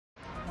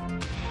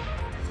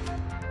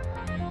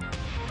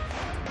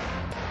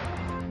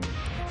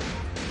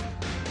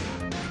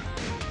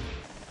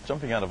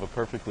Jumping out of a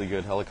perfectly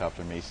good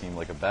helicopter may seem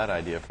like a bad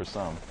idea for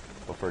some,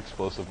 but for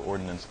explosive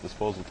ordnance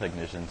disposal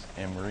technicians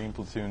and Marine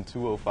Platoon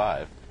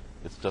 205,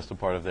 it's just a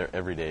part of their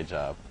everyday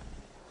job.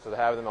 So to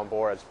have them on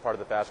board as part of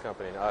the FAST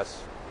company and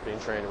us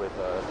being trained with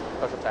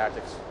special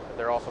tactics,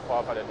 they're also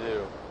qualified to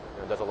do,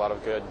 does a lot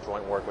of good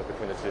joint work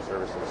between the two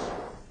services.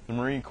 The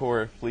Marine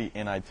Corps Fleet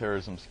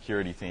Anti-Terrorism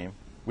Security Team,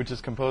 which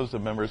is composed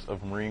of members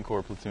of Marine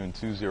Corps Platoon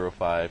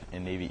 205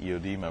 and Navy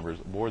EOD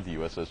members aboard the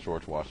USS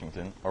George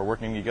Washington, are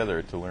working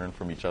together to learn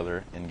from each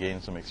other and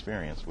gain some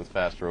experience with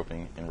fast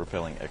roping and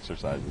rappelling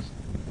exercises.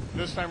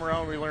 This time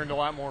around we learned a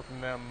lot more from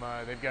them.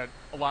 They've got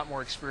a lot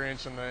more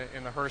experience in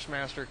the Hearst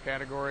Master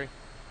category,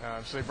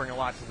 so they bring a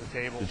lot to the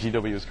table. The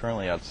GW is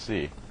currently out to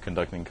sea,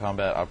 conducting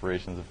combat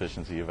operations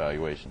efficiency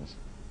evaluations.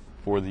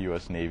 For the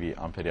U.S. Navy,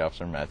 I'm Petty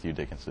Officer Matthew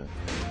Dickinson.